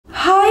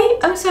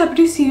I'm so happy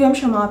to see you. I'm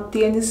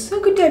Shamapti and it's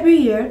so good to have you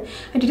here.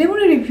 And today I'm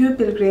going to review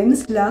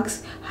Pilgrim's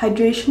LUXE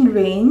Hydration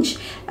range,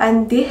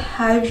 and they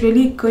have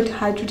really good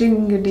hydrating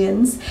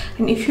ingredients.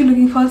 And if you're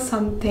looking for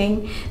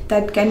something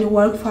that can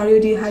work for your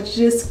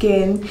dehydrated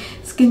skin,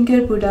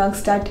 skincare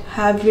products that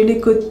have really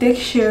good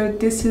texture,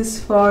 this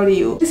is for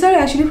you. These are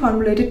actually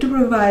formulated to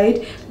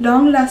provide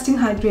long-lasting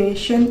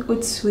hydration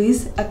with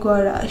Swiss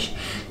Aqua Rush.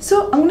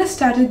 So I'm going to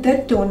start with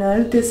that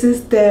toner. This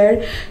is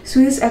their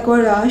Swiss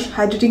Aqua Rush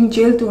Hydrating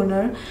Gel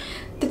Toner.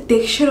 The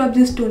texture of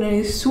this toner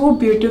is so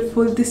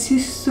beautiful. This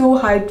is so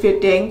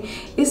hydrating.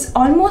 It's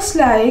almost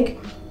like,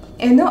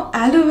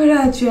 aloe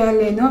vera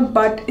gel,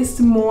 but it's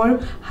more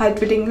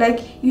hydrating.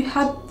 Like you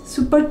have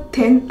super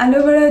thin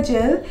aloe vera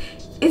gel.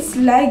 It's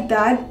like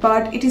that,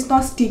 but it is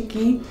not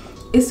sticky.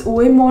 It's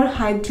way more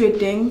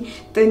hydrating.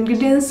 The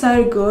ingredients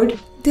are good.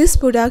 This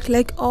product,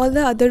 like all the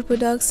other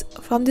products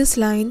from this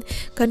line,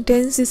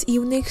 contains this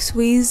unique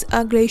Swiss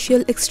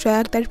glacial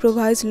extract that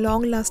provides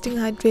long-lasting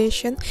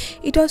hydration.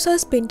 It also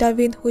has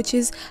pentavin, which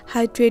is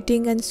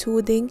hydrating and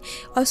soothing.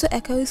 Also,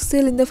 aquarush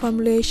in the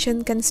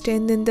formulation can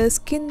strengthen the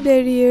skin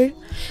barrier,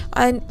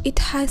 and it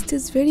has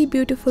this very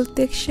beautiful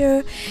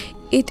texture.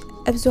 It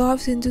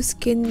absorbs into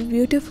skin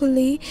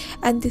beautifully,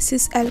 and this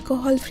is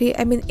alcohol free.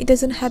 It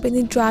doesn't have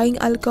any drying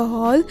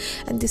alcohol,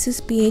 and this is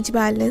pH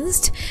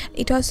balanced.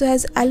 It also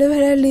has aloe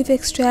vera leaf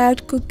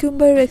extract,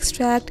 cucumber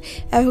extract,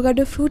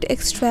 avocado fruit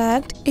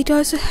extract. It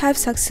also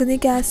has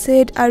succinic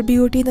acid,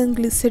 arbutin and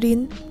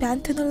glycerin.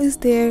 Panthenol is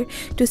there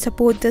to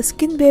support the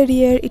skin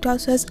barrier. It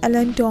also has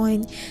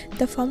allantoin.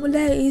 The formula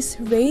is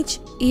rich,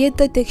 yet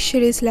the texture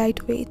is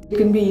lightweight. It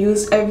can be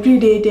used every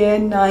day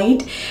and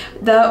night.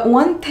 The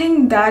one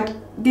thing that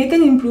they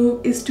can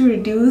improve is to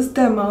reduce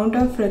the amount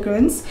of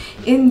fragrance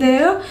in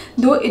there.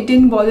 Though it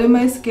didn't bother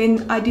my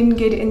skin, I didn't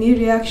get any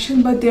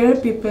reaction, but there are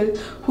people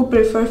who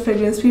prefer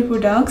fragrance free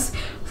products.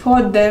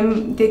 For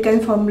them, they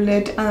can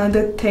formulate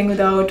another thing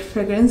without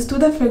fragrance. So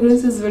the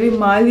fragrance is very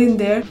mild in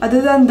there.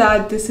 Other than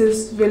that, this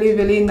is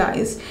really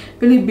nice,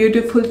 really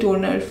beautiful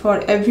toner for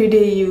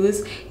everyday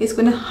use. It's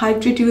gonna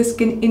hydrate your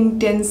skin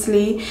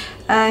intensely,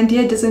 and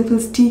yeah, it doesn't feel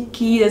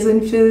sticky,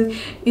 doesn't feel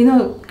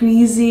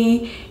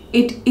greasy.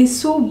 It is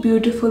so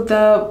beautiful,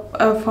 the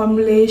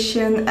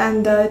formulation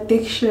and the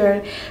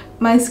texture.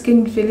 My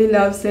skin really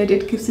loves it.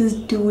 It gives this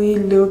dewy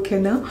look,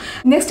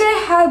 Next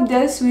I have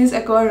the Swiss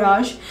Aqua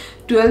Rush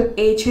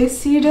 12HA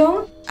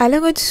serum.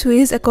 Along with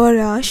Swiss Aqua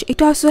Rush,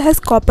 it also has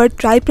copper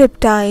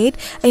tripeptide,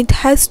 and it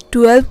has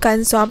 12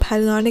 kinds of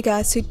hyaluronic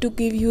acid to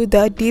give you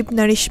the deep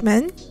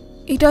nourishment.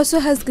 It also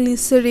has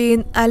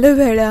glycerin, aloe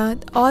vera.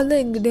 All the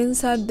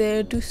ingredients are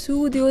there to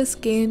soothe your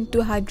skin,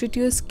 to hydrate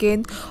your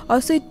skin.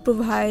 Also, it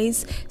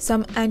provides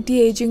some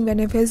anti-aging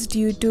benefits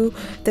due to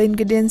the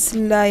ingredients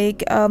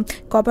like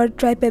copper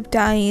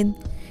tripeptide.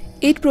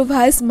 It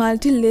provides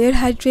multi-layer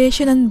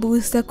hydration and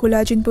boosts the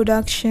collagen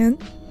production.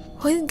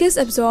 When it gets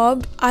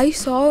absorbed, I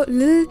saw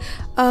little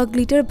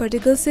glitter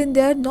particles in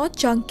there. Not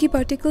chunky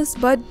particles,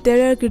 but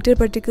there are glitter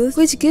particles,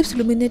 which gives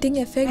illuminating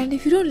effect. And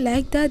if you don't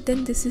like that,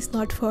 then this is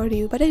not for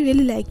you. But I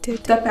really liked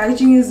it. The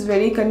packaging is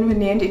very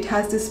convenient. It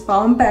has this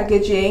palm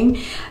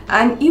packaging,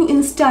 and you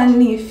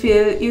instantly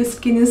feel your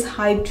skin is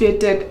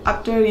hydrated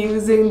after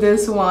using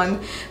this one.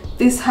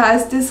 This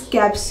has these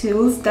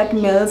capsules that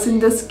melts in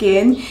the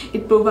skin.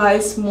 It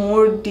provides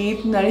more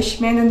deep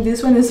nourishment, and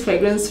this one is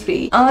fragrance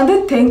free.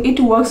 Another thing, it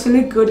works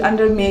really good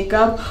under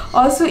makeup.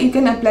 Also, you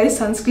can apply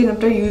sunscreen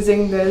after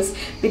using this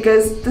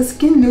because the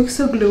skin looks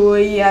so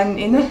glowy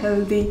and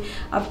healthy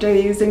after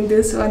using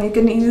this one. You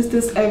can use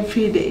this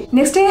every day.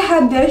 Next I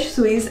have the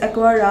Swiss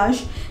Aqua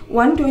Rush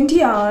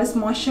 120 hours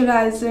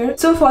moisturizer.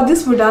 So for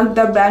this product,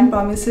 the brand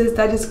promises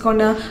that it's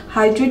gonna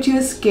hydrate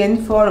your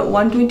skin for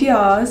 120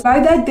 hours. By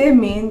that they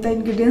mean the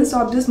ingredients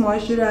of this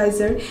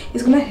moisturizer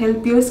is gonna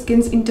help your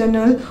skin's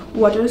internal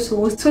water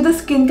source, so the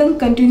skin can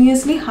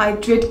continuously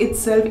hydrate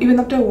itself even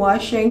after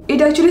washing.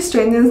 It actually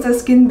strengthens the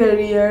skin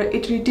barrier.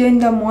 It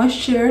retains the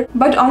moisture,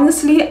 but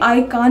honestly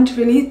I can't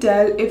really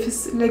tell if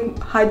it's like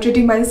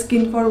hydrating my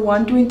skin for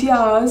 120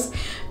 hours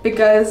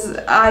because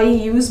I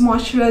use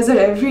moisturizer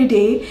every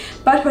day.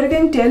 But what I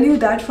can tell you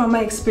that from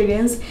my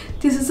experience,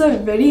 this is a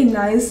very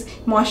nice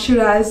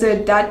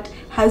moisturizer that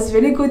has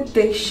very good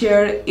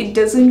texture. It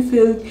doesn't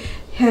feel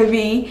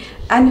heavy,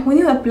 and when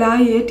you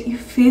apply it, you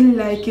feel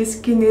like your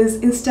skin is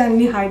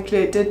instantly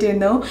hydrated.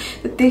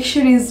 The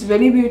texture is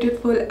very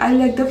beautiful. I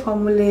like the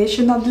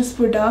formulation of this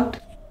product.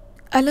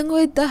 Along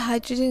with the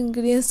hydrating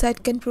ingredients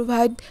that can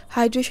provide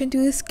hydration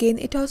to the skin,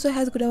 it also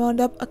has good amount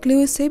of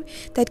occlusive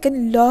that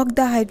can lock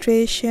the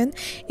hydration.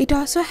 It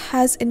also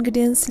has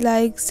ingredients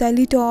like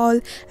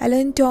xylitol,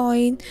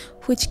 allantoin,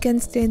 which can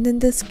strengthen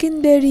the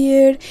skin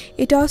barrier.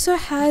 It also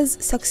has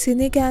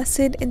succinic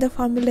acid in the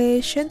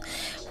formulation.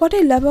 What I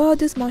love about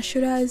this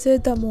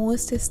moisturizer the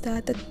most is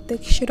that the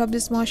texture of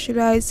this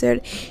moisturizer,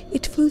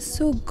 it feels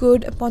so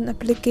good upon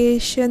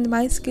application.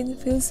 My skin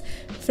feels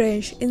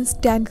fresh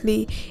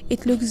instantly.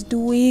 It looks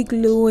dewy,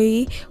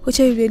 glowy, which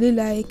I really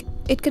like.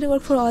 It can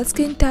work for all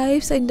skin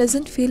types and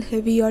doesn't feel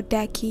heavy or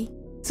tacky.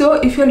 So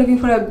if you're looking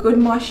for a good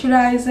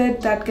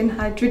moisturizer that can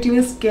hydrate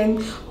your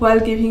skin while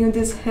giving you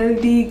this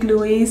healthy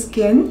glowy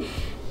skin,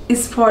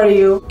 is for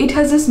you. It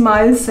has this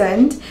mild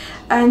scent,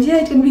 and yeah,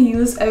 it can be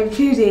used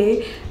every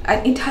day,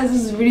 and it has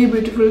this really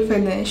beautiful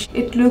finish.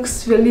 It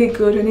looks really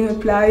good when you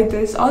apply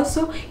this.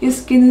 Also, your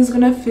skin is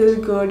gonna feel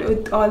good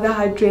with all the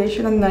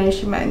hydration and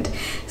nourishment.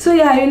 So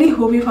yeah, I really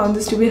hope you found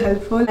this to be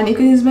helpful, and you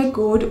can use my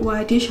code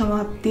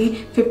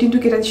YTSHAMAPTI15 to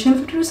get additional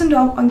 50%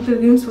 off on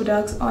Pilgrim's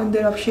products on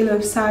their official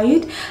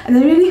website. And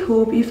I really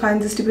hope you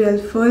find this to be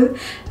helpful.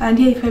 And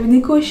yeah, if you have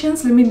any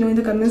questions, let me know in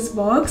the comments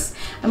box.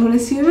 I'm gonna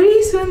see you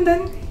very soon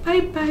then.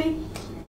 Bye bye.